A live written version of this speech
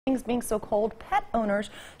Things being so cold, pet owners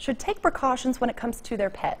should take precautions when it comes to their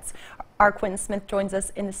pets. Our Quentin Smith joins us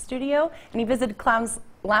in the studio, and he visited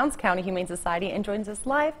Lowndes County Humane Society and joins us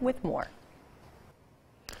live with more.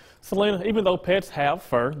 Selena, even though pets have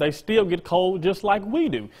fur, they still get cold just like we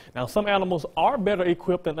do. Now, some animals are better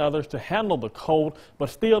equipped than others to handle the cold, but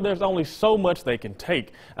still there's only so much they can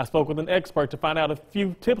take. I spoke with an expert to find out a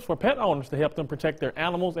few tips for pet owners to help them protect their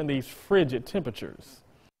animals in these frigid temperatures.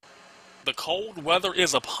 The cold weather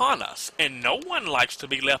is upon us, and no one likes to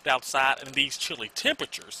be left outside in these chilly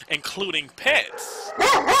temperatures, including pets.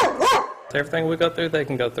 Everything we go through, they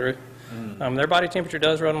can go through. Their body temperature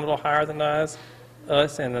does run a little higher than us,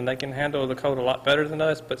 and then they can handle the cold a lot better than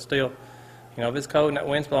us, but still, you know, if it's cold and that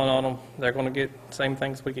wind's blowing on them, they're going to get the same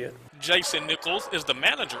things we get. Jason Nichols is the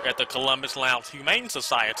manager at the Columbus Lowndes Humane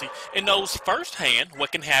Society and knows firsthand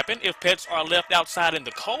what can happen if pets are left outside in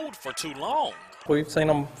the cold for too long. We've seen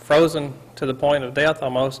them frozen to the point of death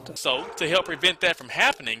almost. So, to help prevent that from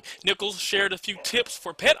happening, Nichols shared a few tips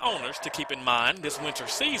for pet owners to keep in mind this winter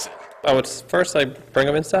season. I would first say bring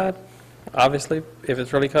them inside, obviously, if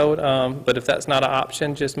it's really cold. But if that's not an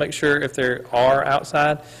option, just make sure if they are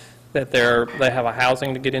outside that they have a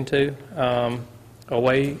housing to get into. A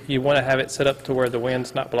way you want to have it set up to where the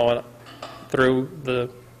wind's not blowing through the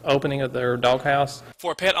opening of their doghouse.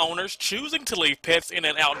 For pet owners choosing to leave pets in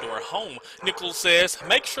an outdoor home, Nichols says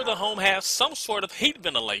make sure the home has some sort of heat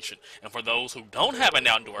ventilation. And for those who don't have an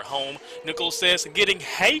outdoor home, Nichols says getting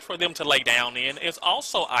hay for them to lay down in is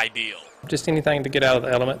also ideal. Just anything to get out of the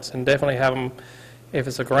elements, and definitely have them, if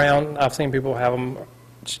it's a ground, I've seen people have them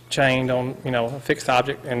chained on, you know, a fixed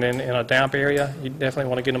object, and then in a damp area, you definitely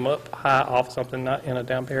want to get them up high off something, not in a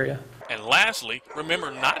damp area. And lastly,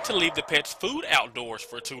 remember not to leave the pet's food outdoors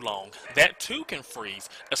for too long. That too can freeze,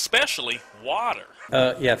 especially water.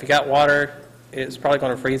 Yeah, if you got water, it's probably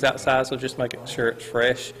going to freeze outside, so just make sure it's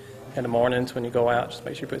fresh in the mornings when you go out. Just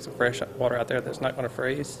make sure you put some fresh water out there that's not going to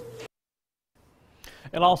freeze.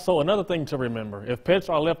 And also another thing to remember, if pets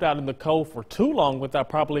are left out in the cold for too long without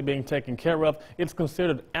properly being taken care of, it's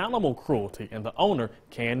considered animal cruelty and the owner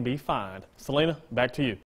can be fined. Selena, back to you.